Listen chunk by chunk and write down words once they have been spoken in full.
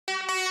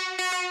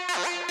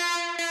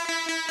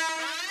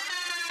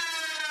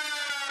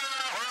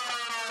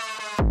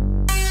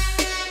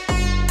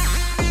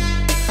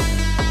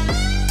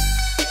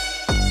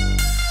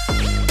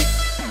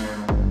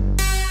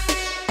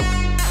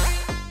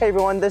Hey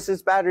everyone, this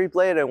is Battery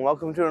Blade and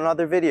welcome to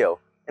another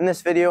video. In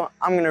this video,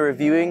 I'm going to be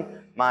reviewing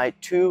my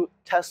two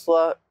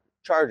Tesla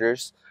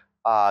chargers.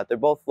 They're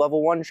both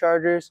level 1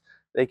 chargers.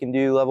 They can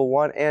do level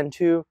 1 and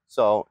 2.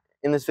 So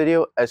in this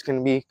video, I was going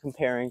to be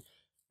comparing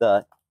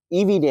the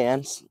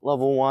EVDance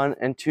level 1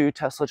 and 2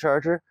 Tesla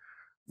charger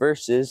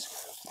versus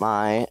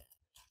my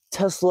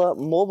Tesla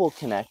mobile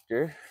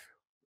connector.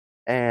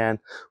 And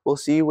we'll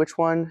see which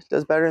one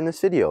does better in this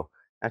video.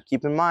 Now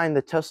keep in mind,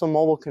 the Tesla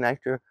mobile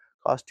connector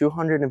costs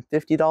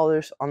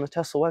 $250 on the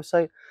Tesla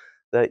website.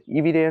 The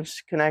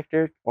EVDance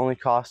connector only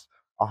costs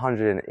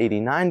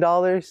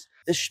 $189.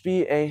 This should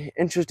be an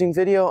interesting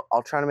video.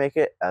 I'll try to make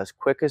it as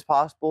quick as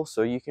possible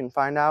so you can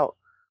find out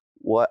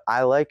what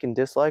I like and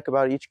dislike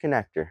about each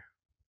connector.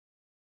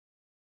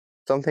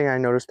 Something I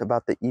noticed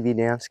about the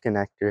EVDance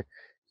connector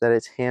is that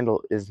its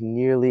handle is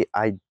nearly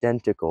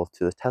identical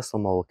to the Tesla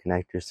mobile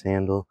connector's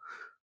handle,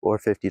 or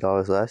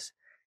 $50 less,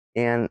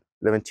 and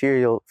the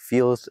material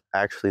feels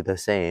actually the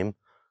same,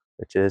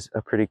 which is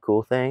a pretty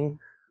cool thing.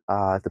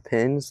 The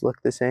pins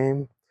look the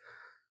same,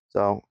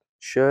 so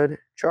should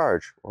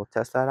charge. We'll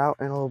test that out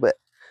in a little bit.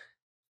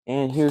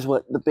 And here's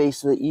what the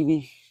base of the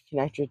EV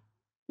connector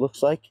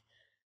looks like.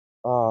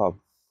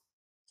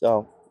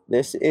 So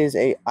this is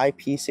a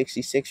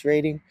IP66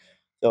 rating,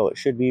 so it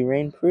should be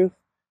rainproof.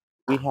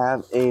 We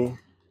have a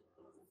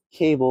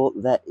cable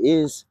that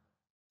is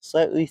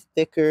slightly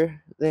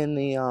thicker than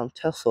the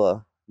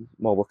Tesla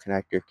mobile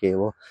connector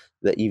cable,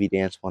 the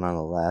EVDance one on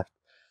the left.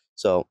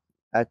 So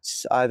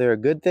that's either a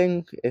good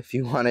thing if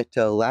you want it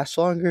to last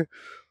longer,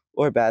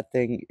 or a bad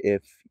thing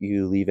if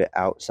you leave it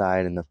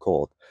outside in the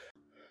cold.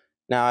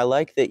 Now I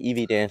like the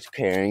EVDance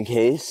carrying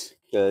case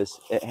because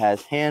it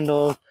has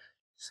handles,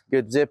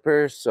 good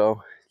zippers,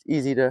 so it's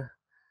easy to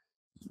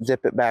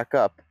zip it back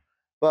up.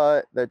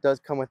 But that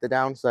does come with the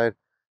downside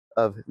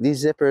of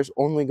these zippers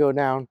only go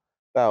down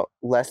about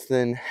less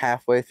than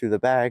halfway through the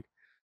bag.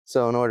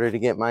 So in order to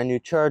get my new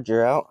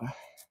charger out,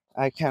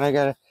 I kind of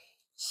gotta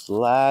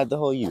slide the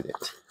whole unit,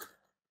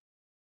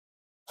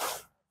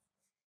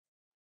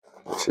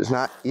 which is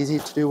not easy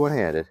to do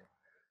one-handed.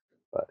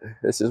 But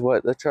this is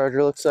what the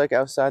charger looks like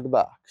outside the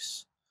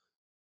box.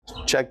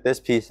 Check this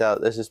piece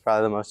out. This is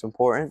probably the most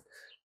important.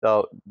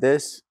 So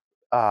this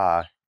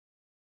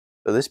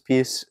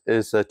piece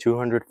is a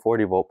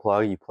 240 volt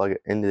plug. You plug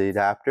it into the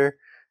adapter,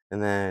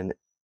 and then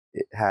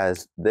it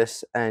has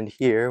this end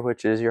here,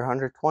 which is your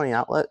 120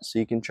 outlet, so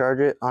you can charge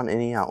it on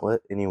any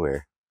outlet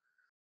anywhere.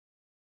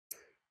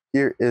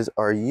 Here is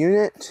our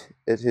unit.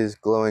 It is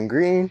glowing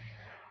green,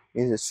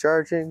 means it's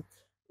charging.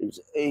 There's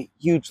a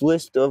huge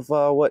list of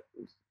what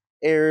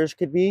errors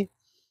could be.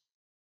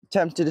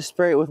 Tempted to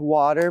spray it with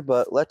water,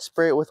 but let's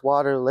spray it with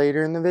water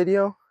later in the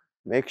video.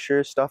 Make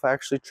sure stuff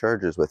actually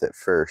charges with it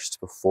first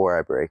before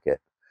I break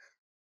it.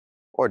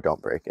 Or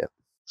don't break it.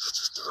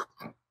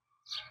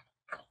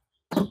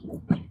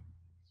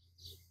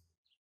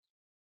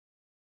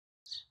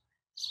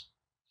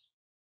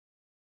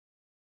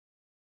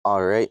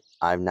 Alright,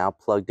 I've now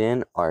plugged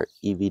in our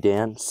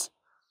EVDance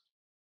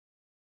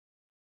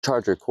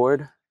charger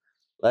cord.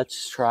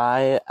 Let's try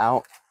it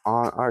out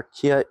on our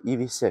Kia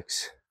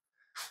EV6.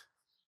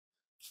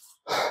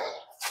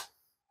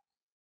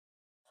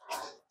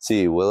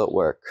 See, will it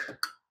work?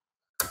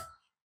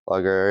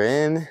 Plug her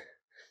in.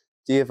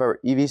 See if our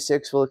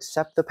EV6 will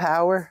accept the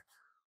power,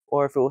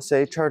 or if it will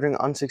say charging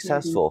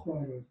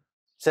unsuccessful. It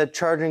said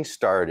charging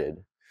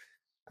started.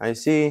 I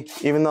see,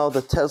 even though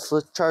the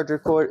Tesla charger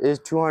cord is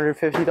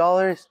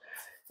 $250,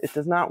 it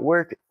does not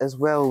work as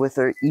well with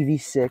our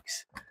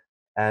EV6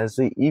 as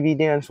the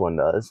EVDance one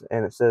does,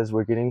 and it says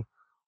we're getting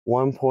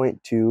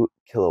 1.2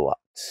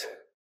 kilowatts.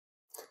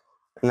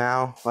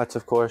 Now, let's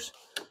of course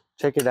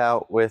check it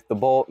out with the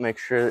bolt, make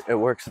sure it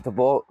works with the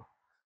bolt,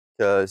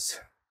 because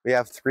we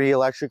have 3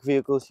 electric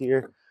vehicles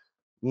here.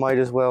 Might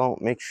as well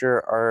make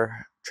sure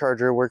our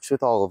charger works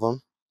with all of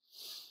them,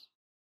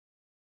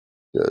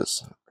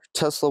 because our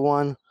Tesla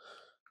one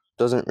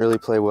doesn't really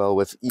play well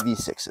with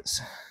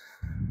EV6s.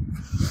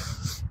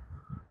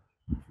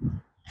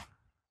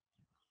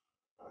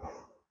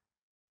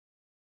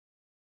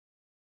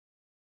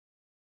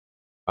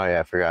 Oh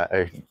yeah, I forgot.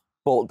 Our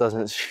bolt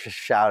doesn't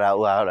shout out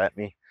loud at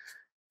me.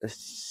 Let's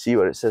see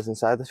what it says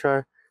inside the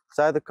car.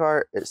 Inside the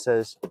car, it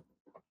says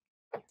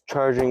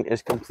charging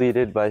is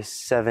completed by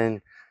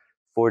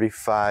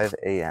 7:45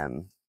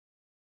 a.m.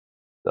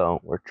 So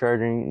we're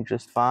charging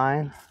just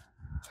fine.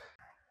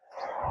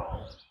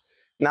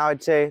 Now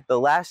I'd say the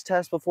last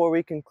test before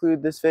we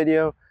conclude this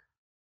video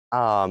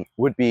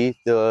would be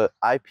the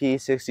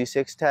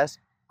IP66 test.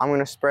 I'm going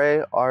to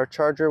spray our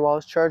charger while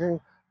it's charging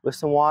with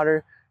some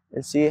water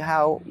and see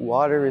how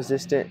water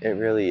resistant it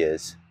really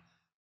is.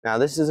 Now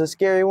this is a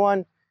scary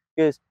one,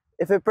 because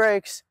if it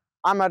breaks,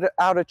 I'm out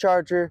of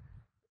charger,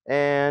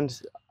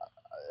 and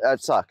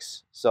that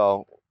sucks.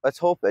 So let's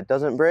hope it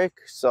doesn't break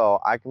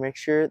so I can make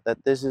sure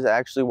that this is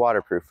actually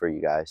waterproof for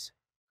you guys.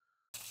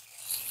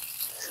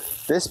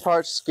 This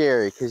part's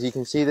scary because you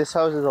can see this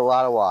hoses a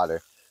lot of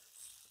water.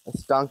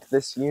 Let's dunk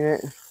this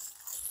unit.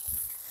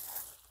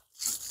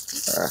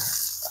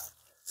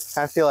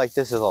 kind of feel like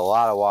this is a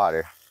lot of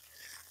water.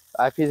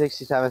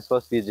 IP67 is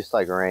supposed to be just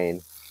like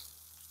rain.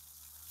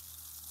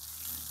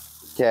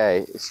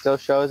 Okay, it still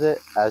shows it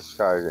as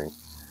charging.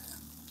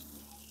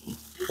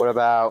 What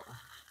about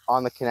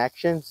on the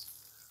connections?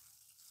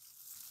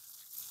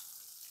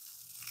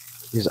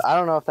 Because I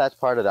don't know if that's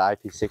part of the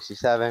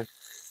IP67.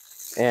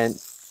 And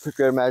for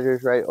good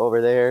measures, right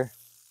over there,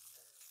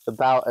 it's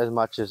about as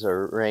much as a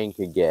rain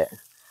could get.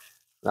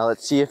 Now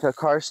let's see if the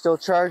car's still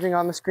charging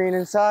on the screen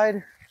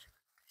inside.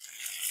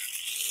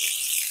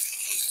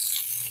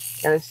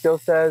 And it still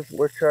says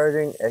we're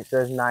charging. It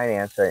says 9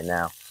 amps right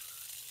now.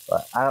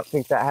 But I don't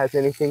think that has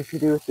anything to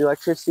do with the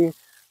electricity.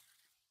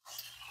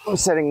 I'm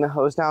setting the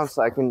hose down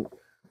so I can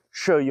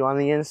show you on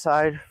the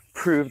inside,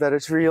 prove that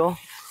it's real.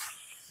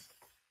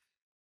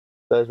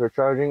 It says we're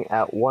charging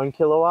at 1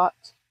 kilowatt.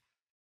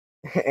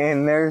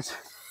 And there's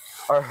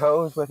our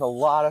hose with a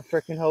lot of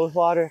freaking hose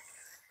water.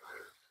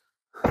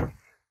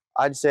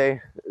 I'd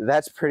say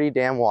that's pretty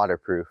damn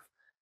waterproof.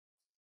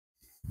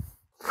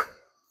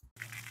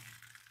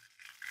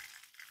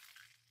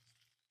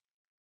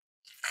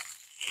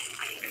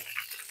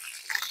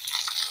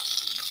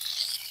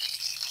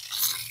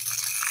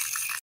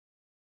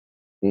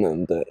 And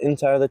then the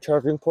inside of the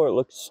charging port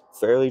looks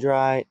fairly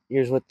dry.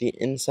 Here's what the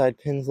inside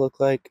pins look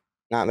like.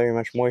 Not very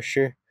much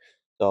moisture.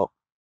 So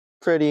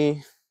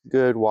pretty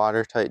good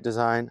watertight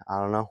design. I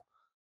don't know.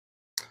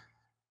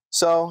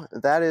 So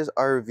that is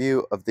our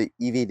review of the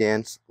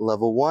EVDance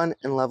Level 1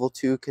 and Level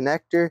 2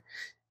 connector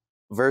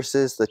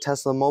versus the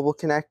Tesla Mobile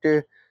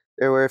connector.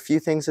 There were a few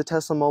things the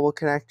Tesla Mobile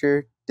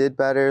connector did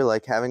better,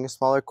 like having a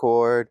smaller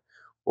cord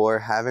or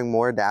having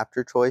more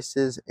adapter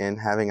choices and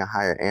having a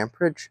higher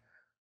amperage.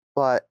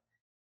 But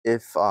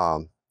if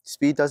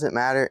speed doesn't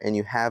matter and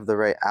you have the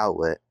right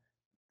outlet,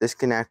 this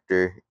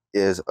connector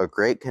is a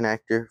great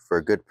connector for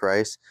a good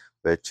price,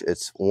 which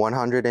it's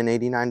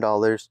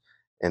 $189,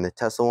 and the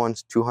Tesla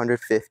one's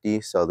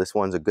 $250, so this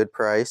one's a good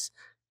price.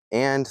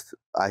 And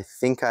I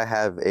think I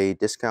have a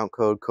discount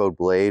code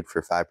BLADE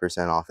for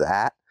 5% off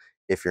that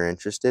if you're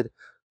interested.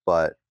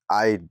 But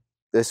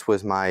this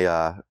was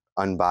my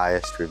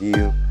unbiased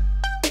review.